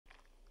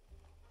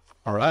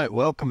All right,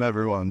 welcome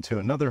everyone to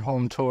another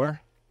home tour.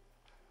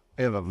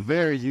 We have a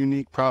very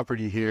unique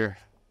property here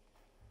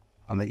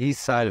on the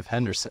east side of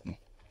Henderson.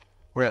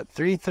 We're at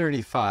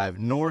 335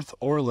 North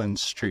Orland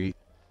Street,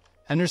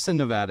 Henderson,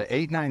 Nevada,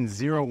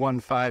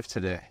 89015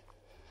 today.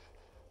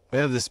 We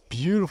have this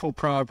beautiful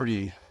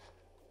property,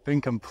 been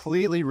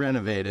completely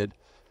renovated,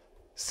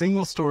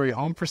 single-story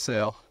home for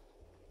sale,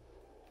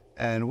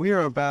 and we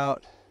are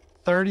about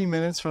 30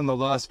 minutes from the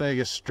Las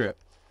Vegas Strip.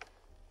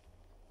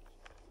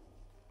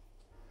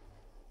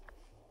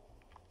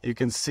 You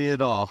can see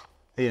it all,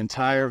 the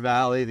entire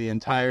valley, the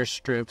entire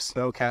strip,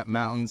 snow-capped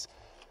mountains.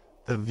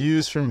 The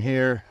views from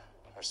here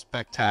are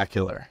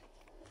spectacular.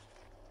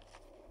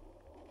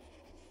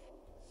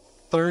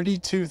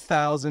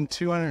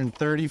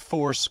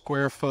 32,234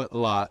 square foot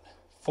lot,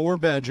 4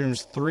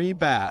 bedrooms, 3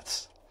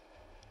 baths,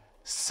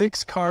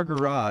 6-car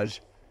garage,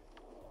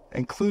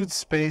 includes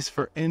space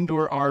for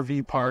indoor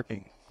RV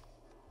parking.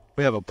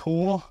 We have a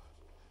pool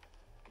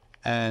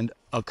and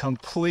a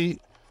complete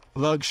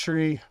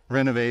luxury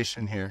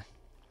renovation here.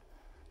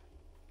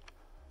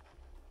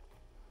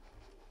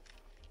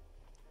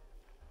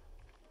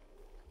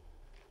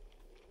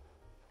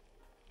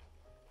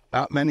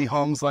 Not many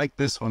homes like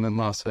this one in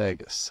Las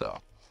Vegas.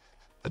 So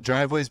the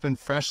driveway's been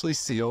freshly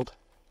sealed.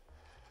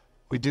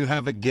 We do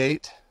have a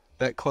gate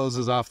that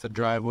closes off the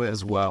driveway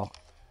as well.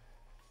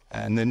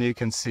 And then you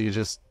can see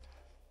just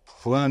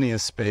plenty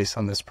of space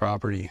on this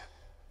property.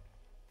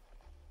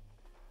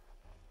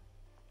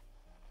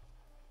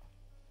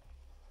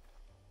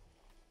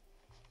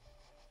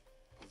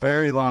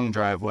 Very long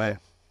driveway. I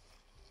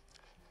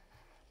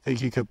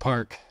think you could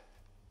park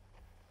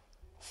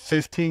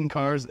 15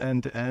 cars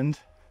end to end.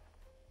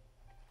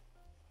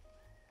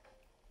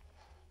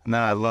 And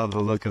then I love the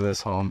look of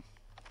this home.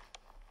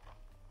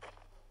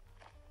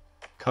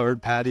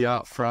 Covered patio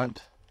out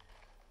front,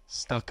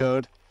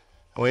 stuccoed.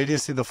 Wait till you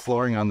see the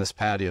flooring on this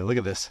patio. Look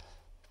at this.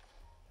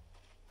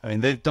 I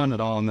mean, they've done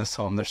it all in this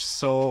home. There's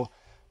so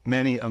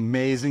many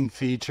amazing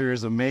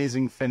features,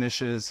 amazing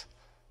finishes.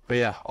 But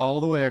yeah,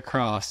 all the way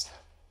across,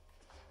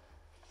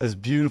 this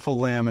beautiful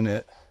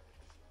laminate.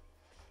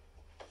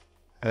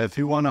 And if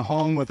you want a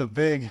home with a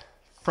big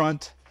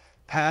front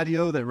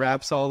patio that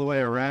wraps all the way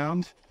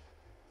around,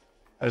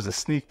 there's a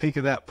sneak peek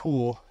of that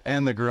pool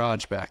and the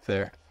garage back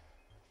there.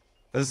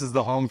 This is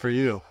the home for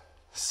you.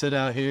 Sit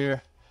out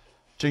here,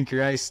 drink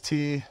your iced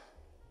tea,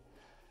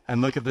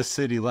 and look at the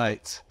city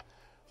lights.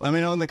 Let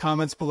me know in the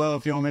comments below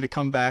if you want me to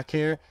come back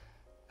here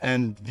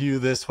and view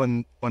this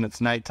when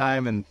it's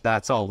nighttime and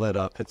that's all lit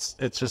up. It's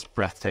just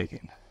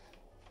breathtaking.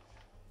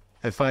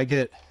 If I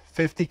get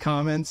 50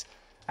 comments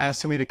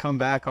asking me to come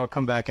back, I'll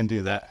come back and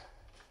do that.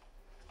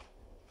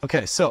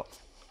 Okay, so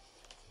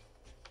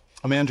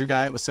I'm Andrew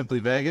Guiant with Simply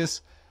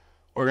Vegas.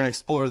 We're going to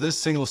explore this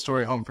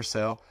single-story home for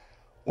sale.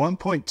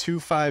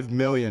 1.25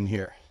 million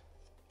here,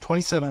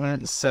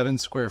 2,707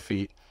 square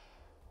feet.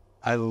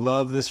 I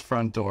love this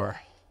front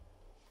door.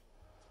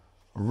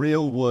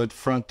 Real wood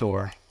front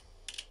door.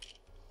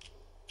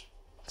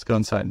 Let's go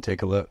inside and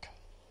take a look.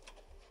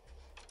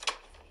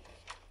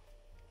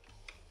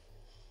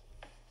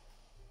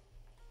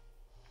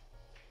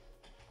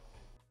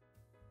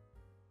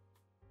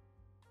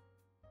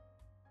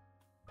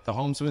 The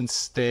home's been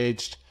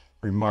staged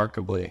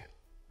remarkably.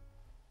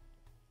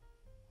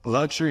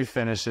 Luxury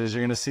finishes.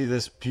 You're going to see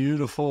this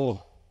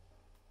beautiful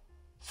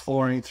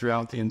flooring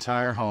throughout the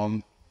entire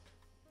home.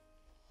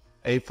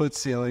 8-foot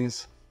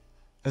ceilings.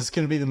 This is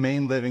going to be the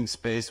main living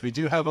space. We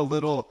do have a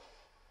little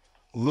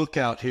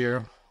lookout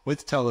here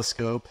with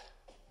telescope,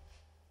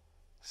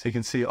 so you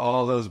can see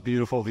all those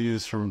beautiful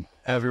views from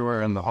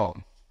everywhere in the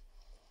home.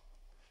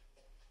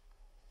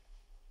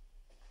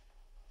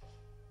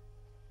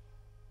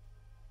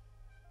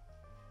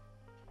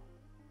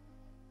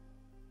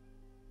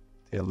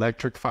 The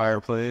electric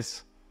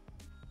fireplace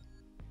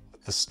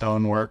with the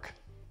stonework.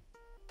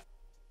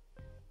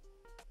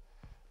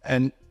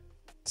 And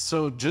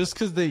so just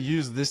because they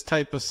use this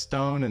type of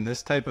stone and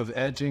this type of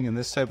edging and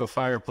this type of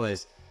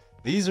fireplace,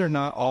 these are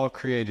not all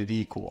created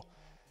equal.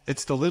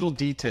 It's the little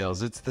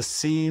details. It's the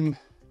seam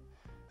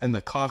and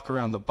the caulk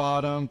around the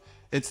bottom.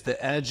 It's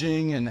the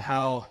edging and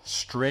how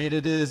straight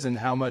it is and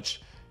how much,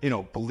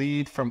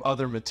 bleed from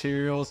other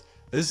materials.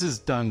 This is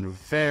done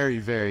very,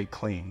 very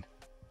clean.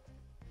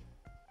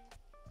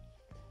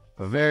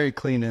 A very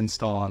clean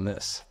install on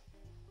this.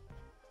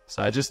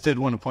 So I just did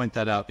want to point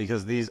that out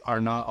because these are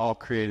not all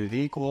created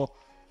equal.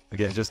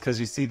 Again, just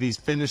because you see these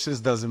finishes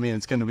doesn't mean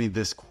it's going to be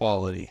this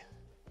quality.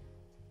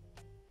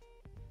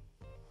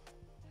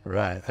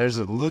 Right, there's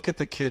a look at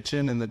the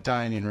kitchen and the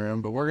dining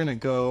room, but we're going to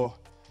go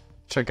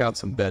check out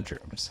some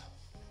bedrooms.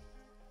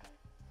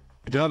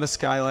 We do have a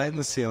skylight in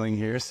the ceiling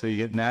here, so you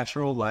get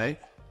natural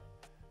light.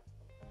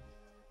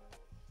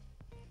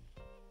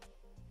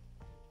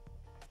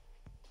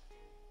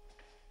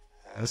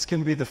 This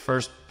can be the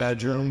first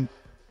bedroom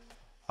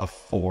of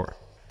 4.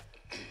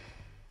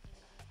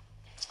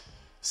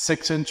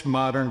 6-inch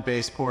modern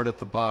baseboard at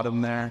the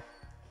bottom there.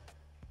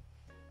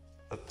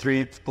 A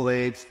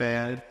 3-blade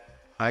fan,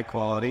 high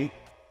quality.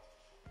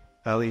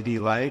 LED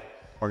light.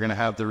 We're gonna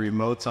have the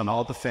remotes on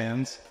all the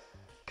fans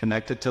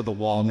connected to the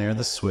wall near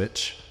the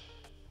switch.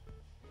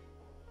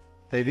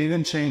 They've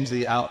even changed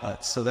the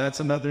outlets, so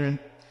that's another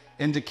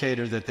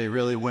indicator that they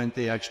really went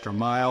the extra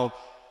mile.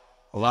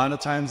 A lot of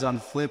times on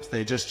flips,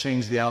 they just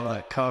change the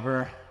outlet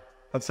cover.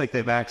 Looks like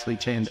they've actually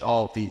changed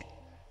all the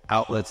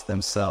outlets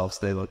themselves.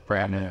 They look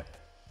brand new.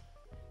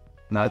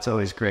 And that's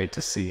always great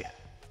to see.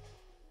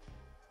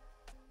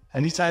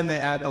 Anytime they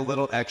add a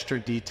little extra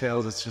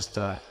details, it's just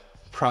a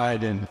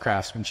pride in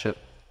craftsmanship,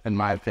 in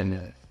my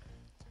opinion.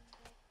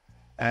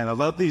 And I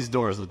love these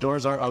doors. The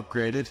doors are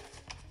upgraded.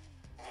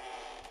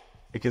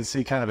 You can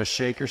see kind of a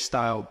shaker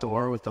style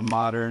door with the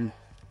modern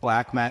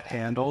black matte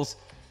handles.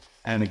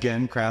 And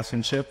again,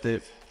 craftsmanship,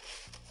 they've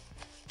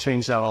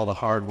changed out all the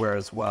hardware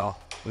as well.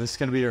 This is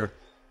going to be your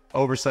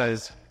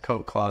oversized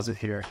coat closet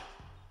here,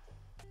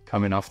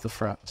 coming off the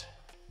front.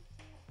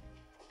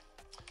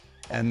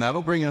 And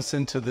that'll bring us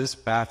into this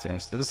bathroom.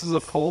 So this is a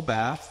full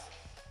bath,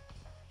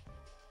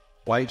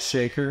 white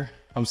shaker,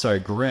 I'm sorry,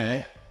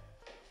 gray,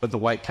 with the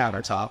white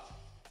countertop.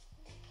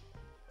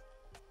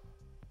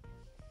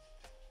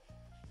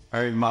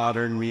 Very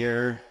modern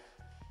mirror.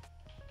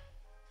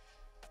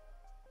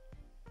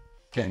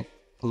 Okay,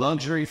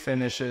 luxury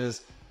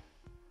finishes.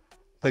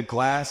 The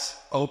glass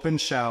open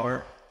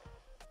shower.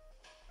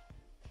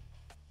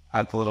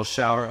 Had the little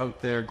shower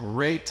out there.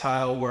 Great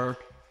tile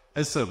work.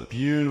 It's a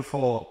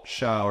beautiful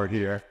shower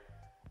here.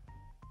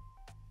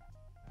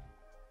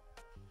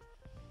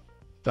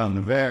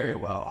 Done very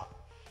well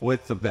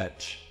with the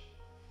bench.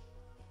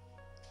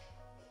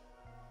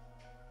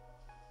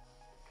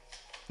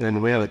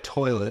 And we have a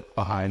toilet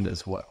behind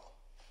as well.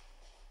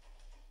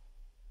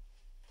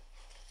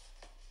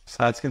 So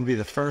that's going to be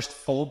the first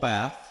full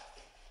bath.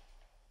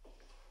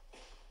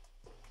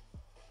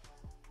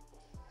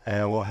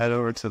 And we'll head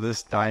over to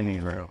this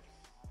dining room.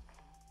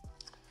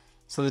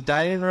 So the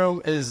dining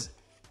room is,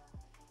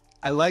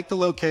 I like the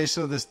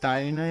location of this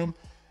dining room.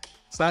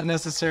 It's not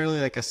necessarily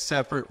like a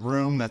separate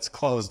room that's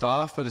closed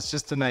off, but it's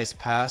just a nice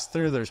pass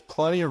through. There's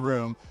plenty of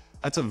room.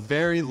 That's a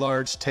very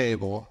large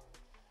table.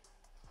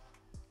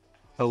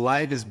 The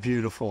light is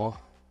beautiful.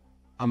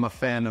 I'm a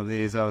fan of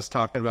these. I was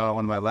talking about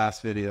one of my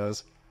last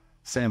videos.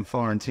 Sam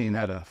Florentine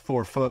had a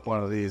 4-foot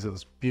one of these. It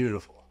was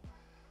beautiful.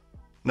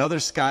 Another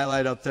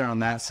skylight up there on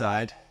that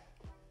side.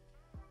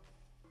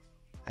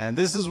 And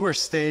this is where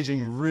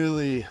staging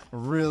really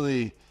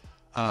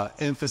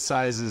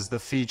emphasizes the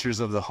features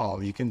of the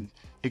home. You can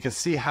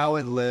see how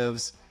it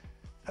lives.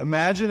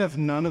 Imagine if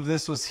none of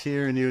this was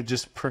here and you would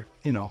just,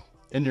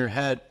 in your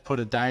head, put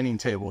a dining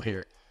table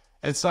here.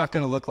 It's not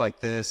going to look like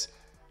this.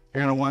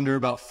 You're going to wonder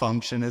about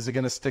function. Is it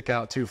going to stick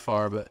out too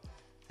far? But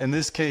in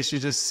this case, you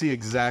just see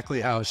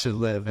exactly how it should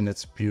live, and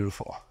it's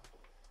beautiful.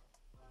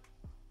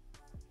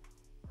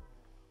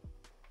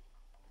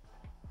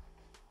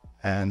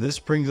 And this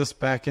brings us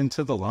back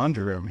into the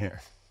laundry room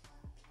here.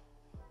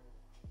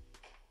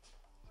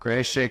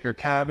 Gray shaker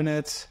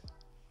cabinets.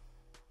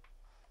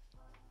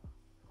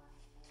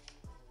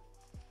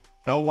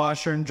 No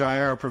washer and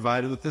dryer are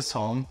provided with this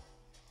home.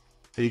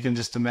 But you can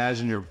just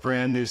imagine your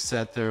brand new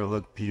set there will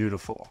look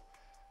beautiful.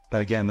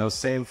 But again, those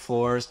same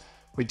floors.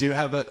 We do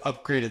have an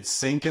upgraded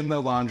sink in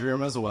the laundry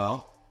room as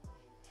well.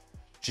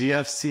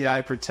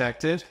 GFCI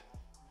protected.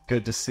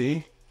 Good to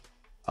see.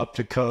 Up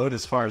to code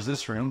as far as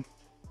this room,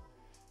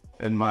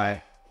 in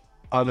my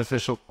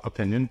unofficial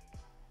opinion,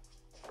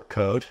 for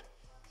code.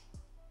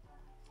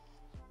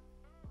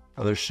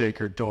 Another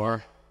shaker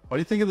door. What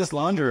do you think of this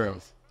laundry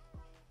room?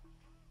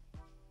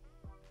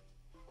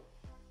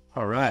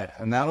 All right,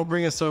 and that'll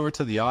bring us over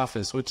to the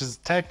office, which is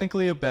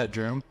technically a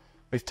bedroom.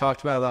 We've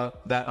talked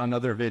about that on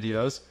other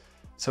videos.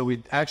 So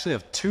we actually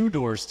have 2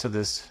 doors to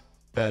this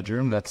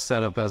bedroom that's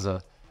set up as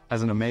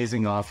an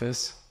amazing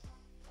office.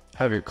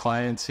 Have your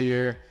clients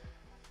here,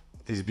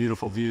 these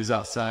beautiful views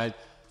outside.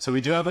 So we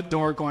do have a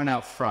door going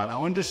out front. I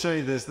wanted to show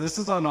you this. This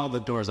is on all the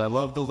doors. I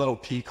love the little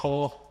peek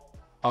hole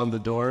on the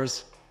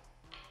doors,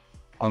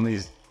 on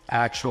these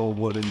actual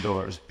wooden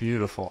doors.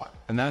 Beautiful.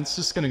 And that's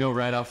just going to go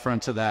right out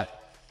front to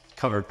that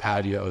covered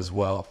patio as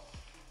well.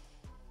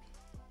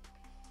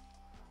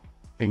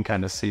 You can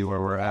kind of see where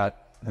we're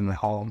at in the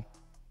home.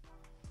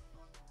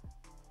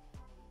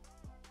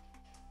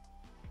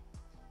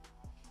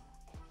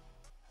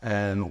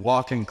 And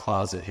walk-in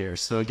closet here.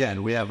 So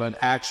again, we have an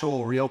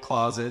actual real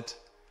closet.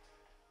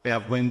 We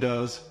have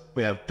windows,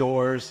 we have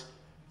doors.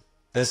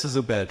 This is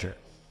a bedroom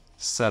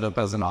set up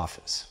as an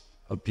office.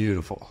 A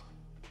beautiful.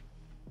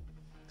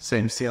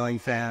 Same ceiling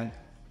fan.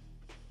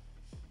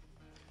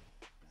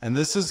 And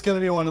this is going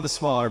to be one of the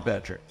smaller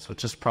bedrooms,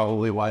 which is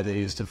probably why they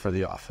used it for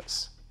the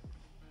office.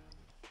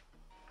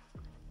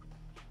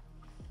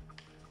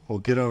 We'll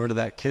get over to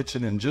that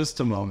kitchen in just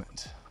a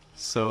moment.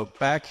 So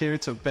back here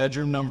to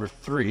bedroom number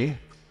 3.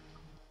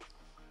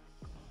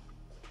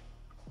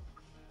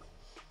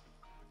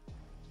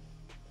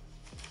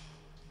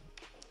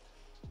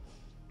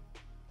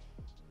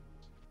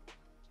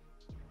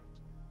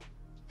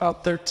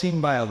 About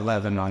 13 by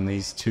 11 on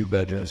these 2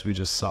 bedrooms we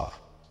just saw.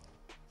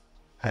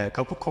 I had a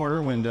couple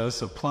corner windows,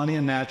 so plenty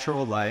of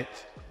natural light.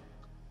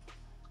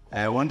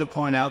 And I wanted to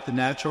point out the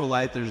natural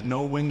light. There's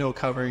no window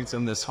coverings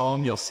in this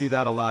home. You'll see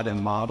that a lot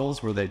in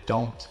models where they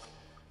don't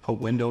put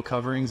window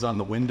coverings on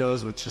the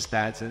windows, which just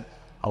adds it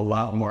a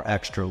lot more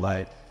extra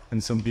light.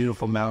 And some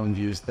beautiful mountain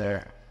views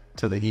there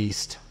to the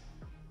east.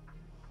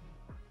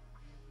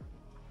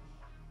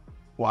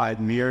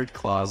 Wide mirrored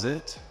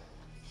closet.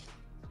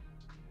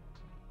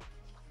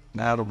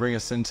 Now it'll bring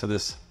us into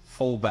this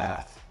full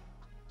bath.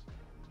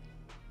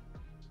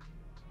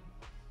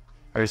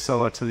 Very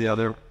similar to the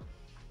other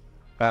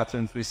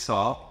bathrooms we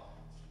saw.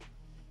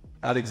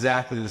 Not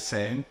exactly the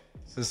same.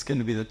 So this is going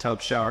to be the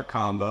tub shower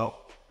combo.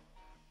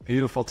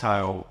 Beautiful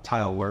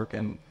tile work.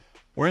 And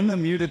we're in the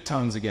muted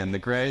tones again, the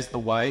grays, the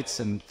whites.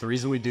 And the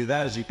reason we do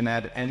that is you can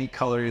add any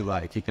color you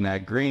like. You can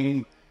add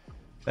green,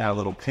 add a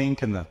little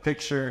pink in the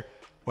picture.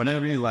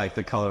 Whatever you like,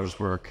 the colors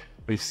work.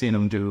 We've seen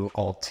them do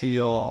all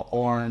teal, all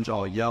orange,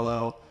 all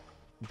yellow.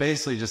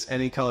 Basically, just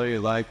any color you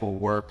like will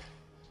work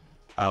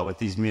with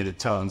these muted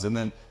tones. And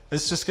then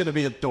it's just going to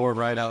be a door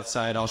right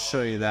outside. I'll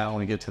show you that when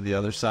we get to the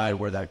other side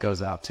where that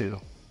goes out to.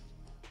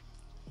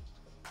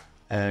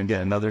 And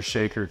again, another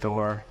shaker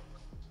door.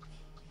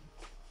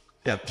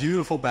 Yeah,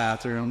 beautiful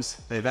bathrooms.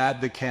 They've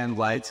added the canned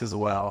lights as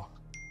well.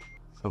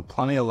 So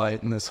plenty of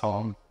light in this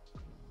home.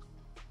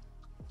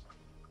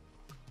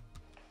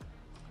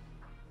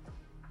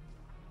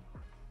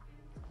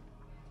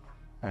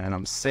 And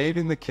I'm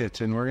saving the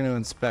kitchen. We're going to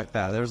inspect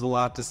that. There's a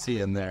lot to see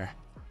in there.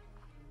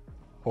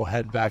 We'll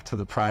head back to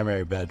the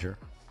primary bedroom.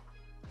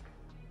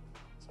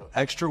 So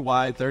extra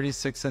wide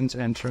 36-inch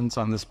entrance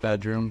on this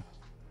bedroom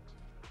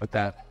with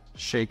that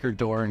shaker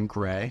door in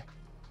gray.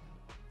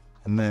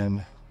 And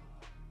then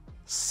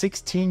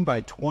 16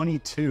 by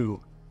 22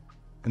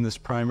 in this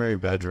primary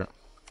bedroom.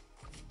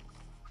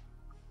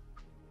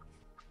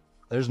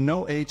 There's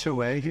no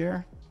HOA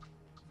here.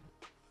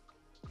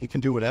 You can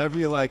do whatever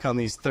you like on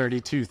these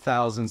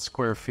 32,000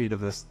 square feet of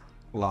this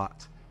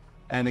lot.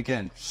 And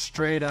again,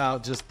 straight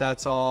out, just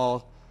that's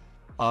all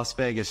Las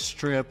Vegas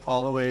Strip,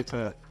 all the way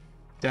to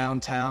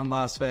downtown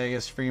Las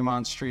Vegas,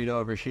 Fremont Street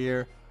over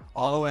here,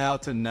 all the way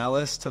out to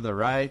Nellis to the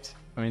right.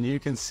 I mean, you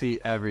can see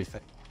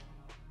everything.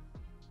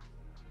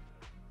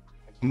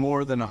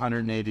 More than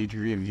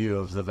 180-degree view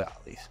of the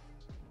valley.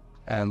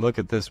 And look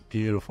at this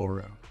beautiful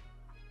room.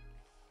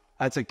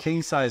 That's a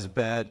king-size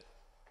bed.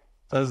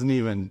 Doesn't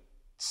even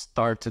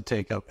start to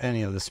take up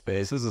any of the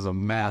space. This is a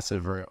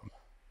massive room.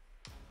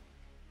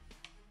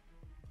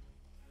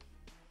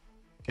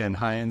 Again,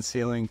 high-end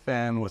ceiling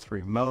fan with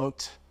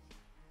remote.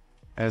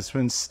 And it's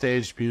been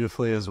staged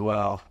beautifully as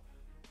well.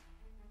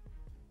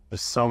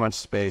 There's so much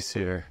space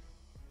here.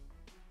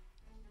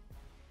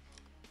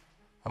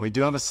 And we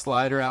do have a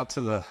slider out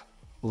to the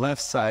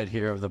left side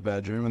here of the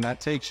bedroom, and that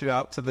takes you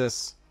out to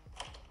this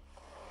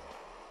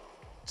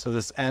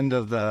end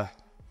of the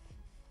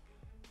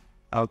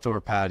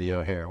outdoor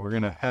patio here. We're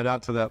gonna head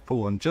out to that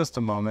pool in just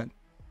a moment.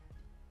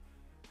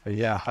 But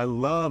yeah, I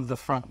love the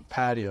front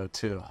patio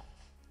too.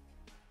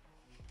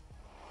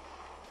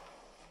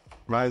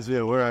 Reminds me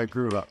of where I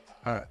grew up.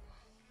 All right,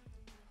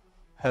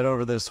 head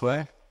over this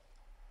way.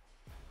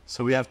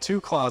 So we have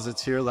two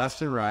closets here,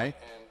 left and right,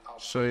 and I'll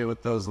show you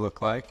what those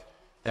look like.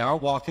 They are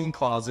walk-in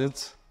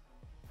closets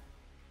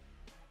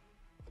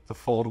with the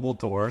foldable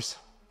doors.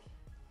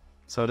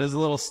 So it is a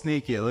little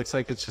sneaky. It looks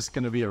like it's just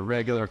gonna be a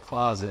regular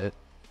closet,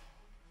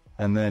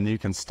 and then you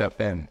can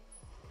step in.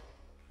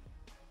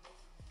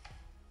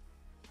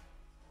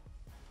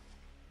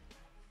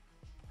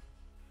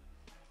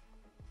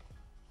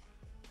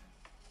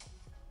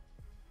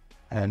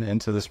 And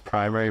into this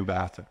primary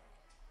bathroom.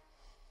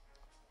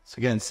 So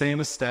again,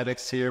 same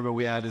aesthetics here, but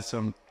we added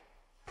some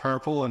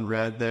purple and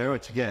red there,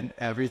 which again,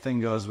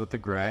 everything goes with the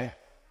gray.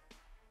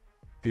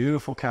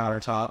 Beautiful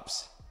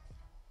countertops,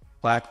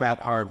 black mat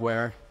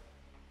hardware.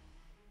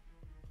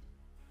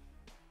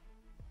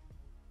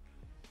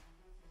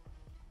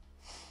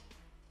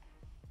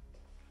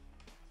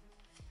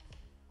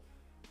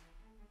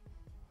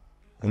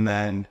 And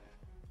then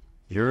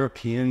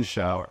European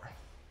shower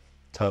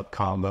tub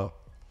combo.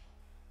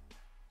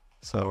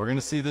 So we're going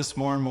to see this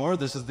more and more.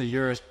 This is the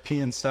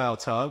European style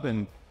tub,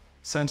 and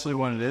essentially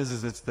what it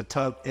is it's the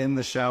tub in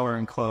the shower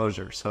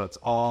enclosure. So it's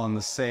all on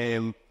the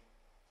same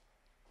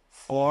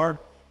floor.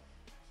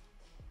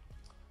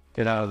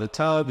 Get out of the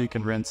tub, you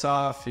can rinse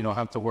off. You don't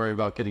have to worry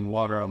about getting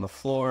water on the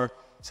floor.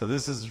 So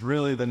this is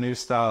really the new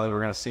style that we're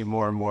going to see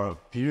more and more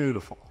of.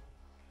 Beautiful.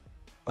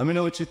 Let me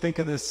know what you think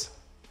of this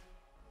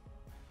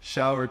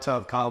shower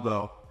tub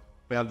combo.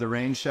 We have the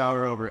rain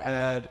shower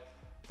overhead,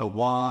 the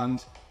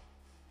wand,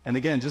 and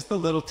again, just the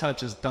little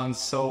touches done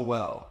so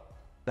well.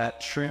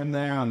 That trim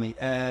there on the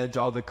edge,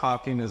 all the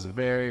caulking is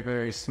very,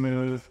 very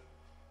smooth,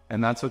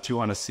 and that's what you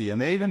want to see.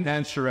 And they even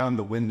etched around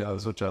the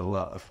windows, which I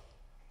love.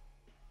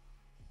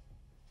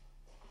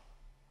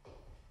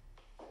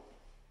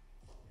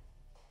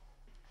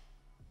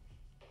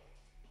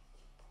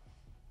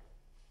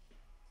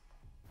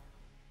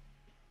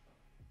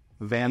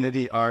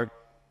 Vanity art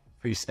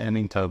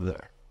freestanding tub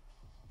there.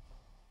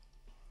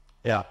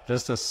 Yeah,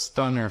 just a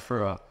stunner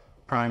for a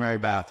primary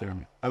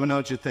bathroom. Let me know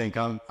what you think.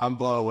 I'm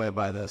blown away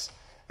by this.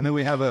 And then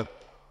we have a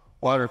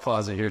water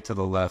closet here to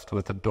the left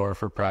with a door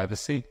for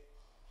privacy.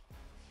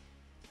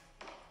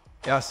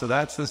 Yeah, so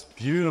that's this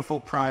beautiful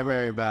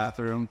primary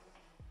bathroom.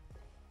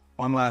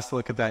 One last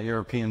look at that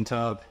European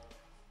tub.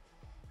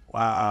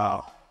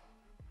 Wow.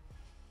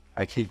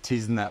 I keep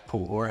teasing that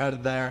pool. We're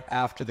headed there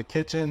after the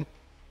kitchen.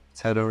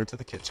 Let's head over to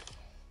the kitchen.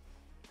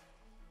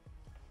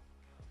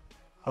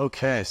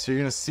 Okay, so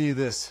you're gonna see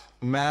this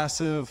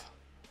massive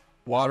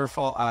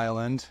waterfall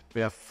island.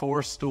 We have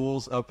 4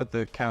 stools up at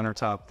the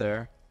countertop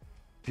there.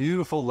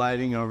 Beautiful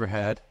lighting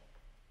overhead.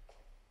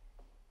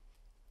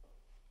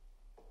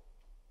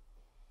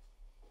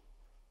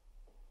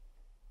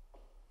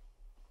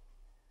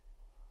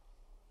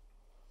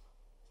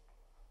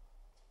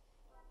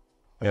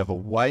 We have a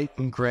white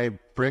and gray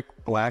brick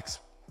backsplash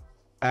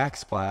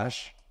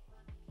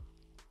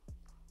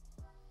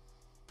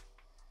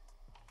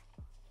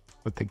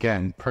with,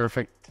 again,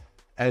 perfect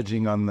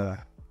edging on the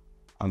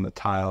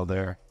tile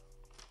there.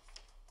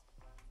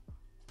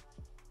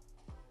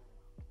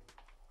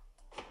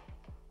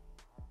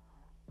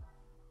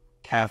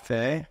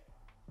 Café,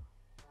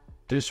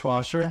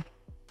 dishwasher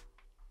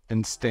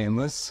in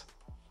stainless,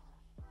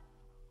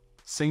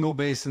 single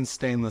basin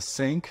stainless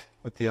sink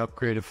with the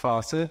upgraded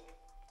faucet,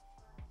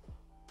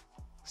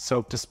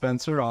 soap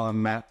dispenser all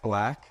in matte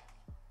black,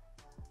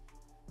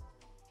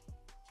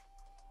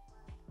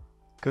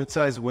 good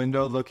sized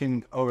window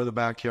looking over the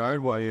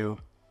backyard while you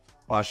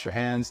wash your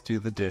hands, do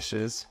the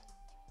dishes.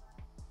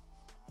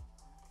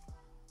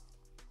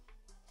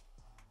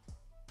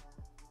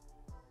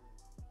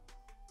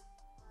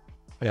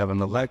 We have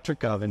an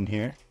electric oven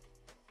here.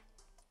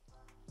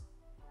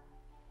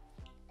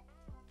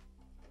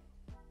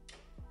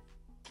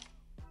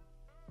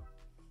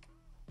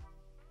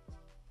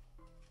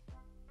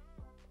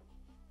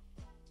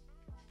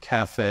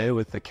 Café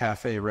with the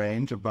cafe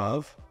range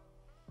above.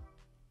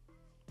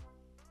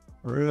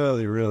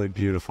 Really, really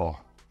beautiful.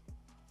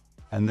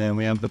 And then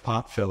we have the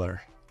pot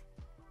filler.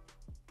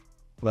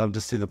 Love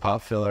to see the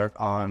pot filler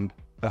on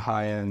the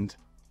high-end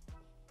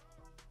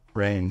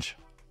range.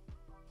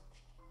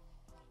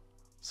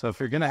 So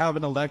if you're gonna have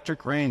an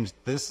electric range,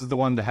 this is the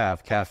one to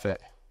have, Café.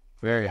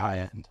 Very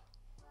high-end.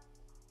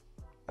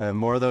 And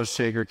more of those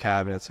shaker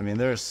cabinets. I mean,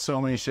 there are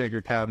so many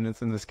shaker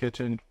cabinets in this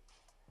kitchen.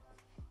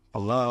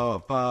 Below,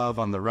 above,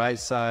 on the right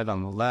side,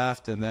 on the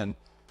left, and then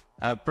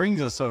that brings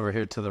us over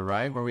here to the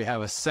right where we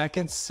have a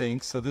second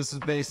sink. So this is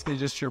basically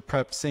just your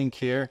prep sink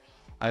here.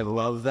 I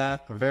love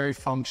that, very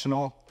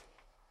functional.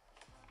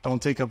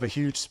 Don't take up a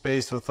huge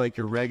space with like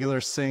your regular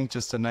sink,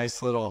 just a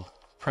nice little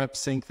prep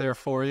sink there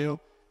for you.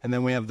 And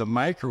then we have the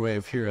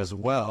microwave here as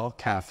well,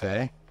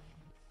 Café.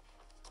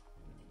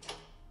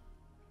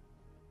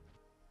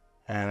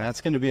 And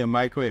that's going to be a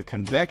microwave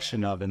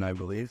convection oven, I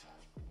believe.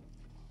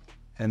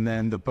 And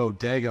then the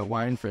bodega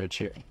wine fridge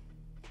here.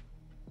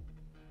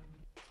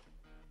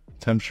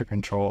 Temperature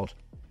controlled.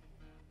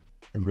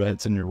 Your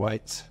reds and your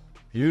whites.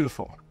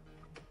 Beautiful.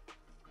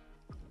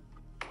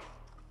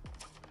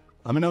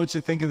 Let me know what you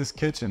think of this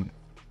kitchen.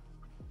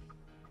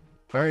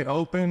 Very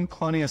open,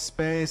 plenty of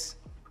space,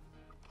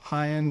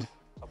 high-end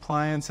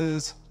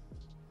appliances.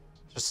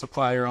 Just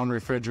supply your own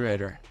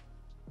refrigerator.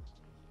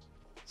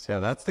 So yeah,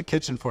 that's the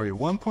kitchen for you.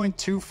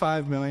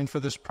 $1.25 million for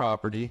this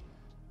property.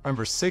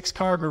 Remember,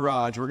 6-car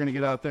garage. We're gonna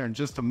get out there in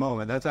just a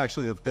moment. That's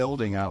actually a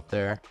building out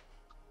there.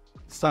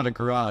 It's not a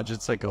garage,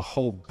 it's like a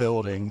whole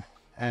building.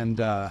 And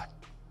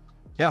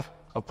yeah,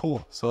 a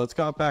pool. So let's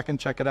go out back and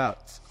check it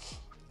out.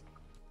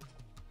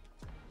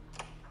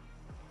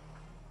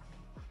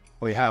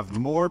 We have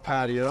more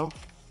patio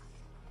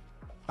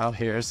out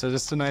here. So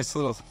just a nice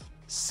little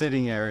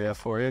sitting area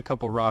for you. A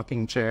couple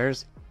rocking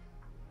chairs.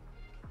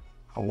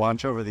 I'll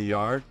watch over the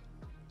yard.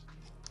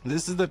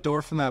 This is the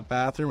door from that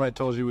bathroom I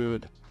told you we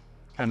would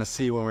kind of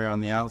see when we were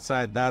on the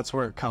outside. That's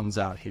where it comes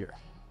out here.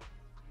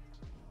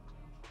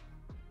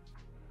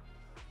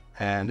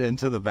 And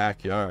into the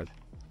backyard.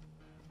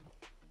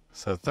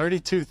 So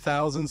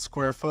 32,000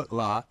 square foot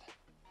lot.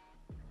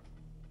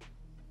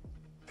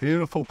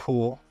 Beautiful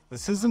pool.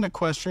 This is an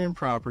equestrian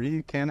property.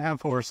 You can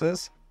have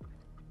horses.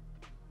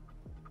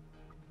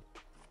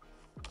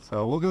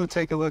 So we'll go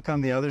take a look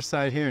on the other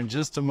side here in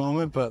just a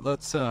moment, but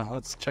let's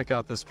check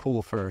out this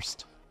pool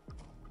first.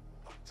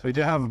 So we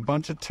do have a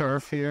bunch of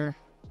turf here.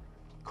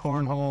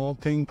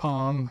 Cornhole, ping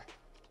pong.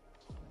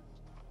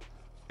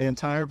 The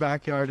entire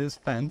backyard is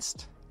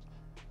fenced.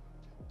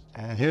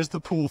 And here's the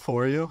pool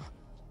for you.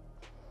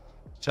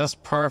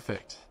 Just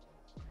perfect.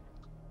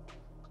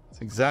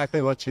 It's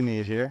exactly what you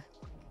need here.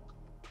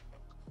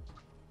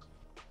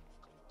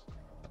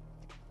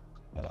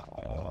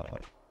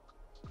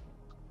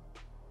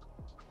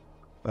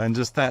 And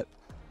just that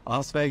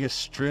Las Vegas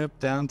Strip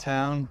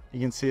downtown, you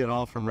can see it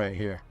all from right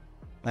here.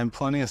 And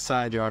plenty of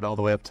side yard all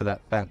the way up to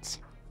that fence.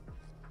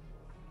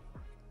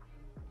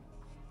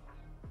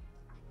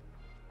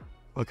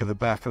 Look at the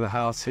back of the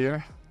house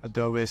here,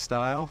 Adobe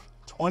style.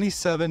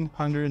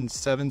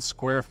 2,707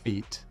 square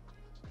feet.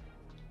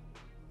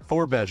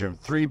 4-bedroom,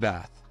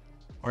 3-bath.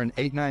 We're in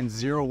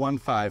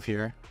 89015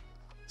 here.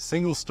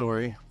 Single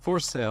story, for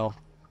sale.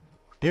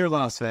 near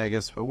Las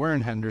Vegas, but we're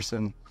in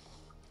Henderson.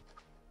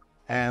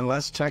 And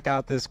let's check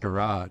out this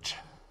garage.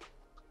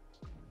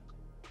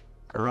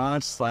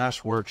 Garage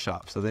slash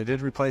workshop. So they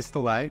did replace the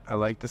light. I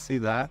like to see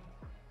that.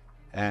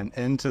 And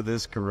into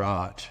this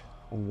garage.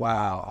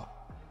 Wow.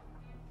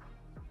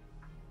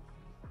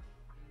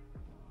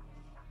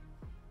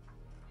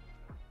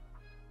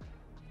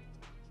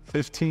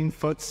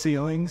 "15-foot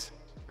ceilings,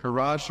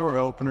 garage door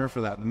opener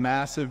for that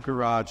massive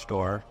garage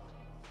door.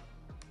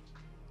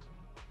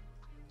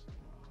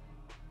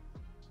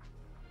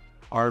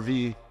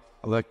 RV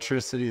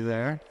electricity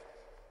there.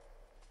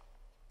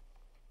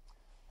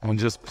 And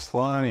just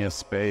plenty of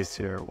space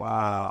here.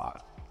 Wow.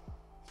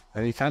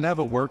 And you kind of have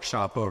a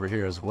workshop over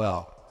here as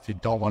well, if you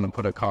don't want to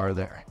put a car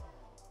there.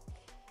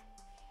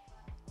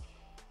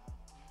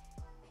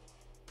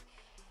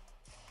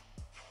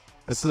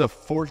 This is a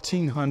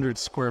 1,400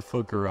 square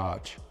foot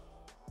garage.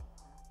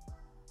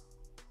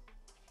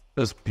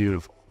 Just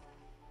beautiful.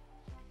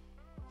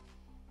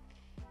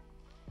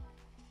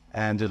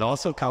 And it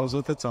also comes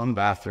with its own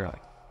bathroom.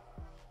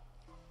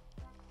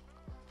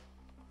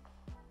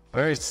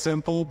 Very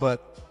simple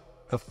but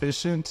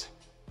efficient.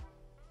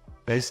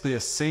 Basically a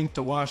sink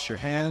to wash your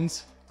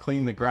hands,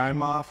 clean the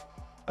grime off,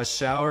 a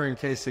shower in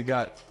case it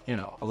got, you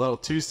know, a little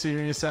too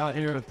serious out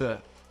here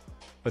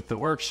with the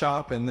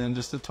workshop, and then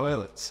just a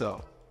toilet.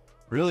 So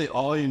really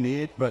all you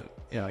need, but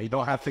you know, you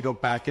don't have to go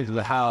back into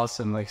the house.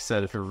 And like I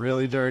said, if you're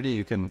really dirty,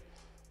 you can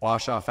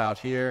wash off out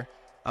here.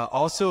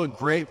 Also a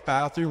great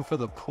bathroom for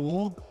the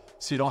pool,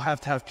 so you don't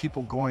have to have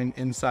people going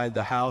inside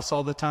the house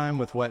all the time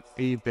with wet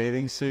feet,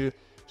 bathing suit.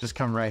 Just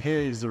come right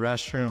here, use the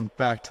restroom,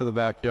 back to the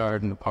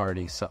backyard and the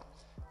party. So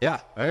yeah,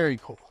 very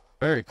cool,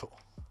 very cool.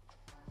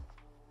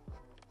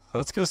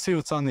 Let's go see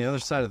what's on the other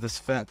side of this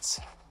fence.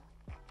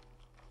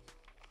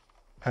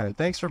 All right,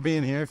 thanks for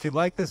being here. If you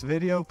like this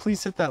video,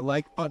 please hit that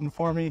like button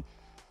for me.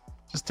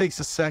 Just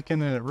takes a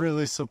second and it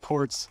really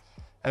supports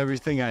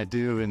everything I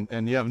do.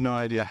 And you have no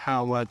idea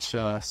how much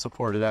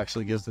support it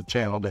actually gives the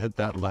channel to hit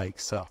that like.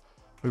 So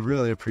we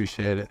really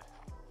appreciate it.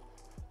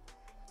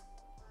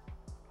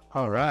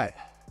 All right.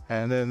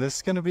 And then this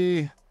is going to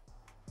be,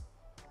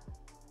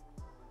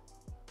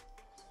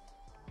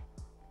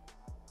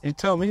 you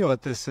tell me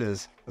what this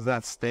is. Is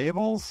that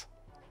stables?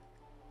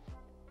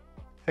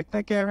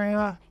 Picnic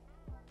area?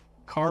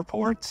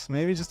 Carports?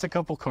 Maybe just a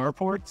couple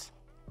carports?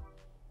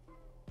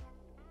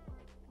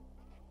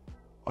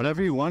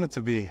 Whatever you want it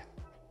to be.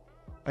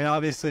 I mean,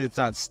 obviously it's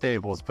not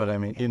stables, but I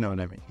mean, you know what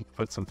I mean. You can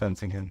put some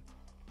fencing in.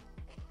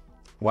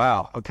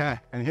 Wow, okay.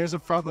 And here's a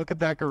front look at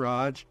that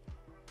garage.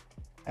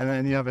 And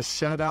then you have a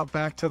shed out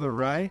back to the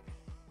right.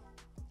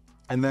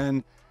 And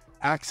then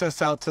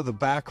access out to the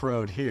back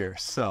road here.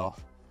 So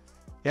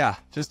yeah,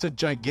 just a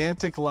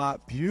gigantic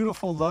lot,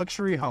 beautiful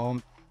luxury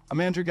home. I'm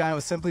Andrew Guiant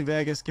with Simply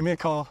Vegas. Give me a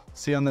call.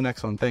 See you on the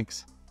next one.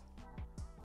 Thanks.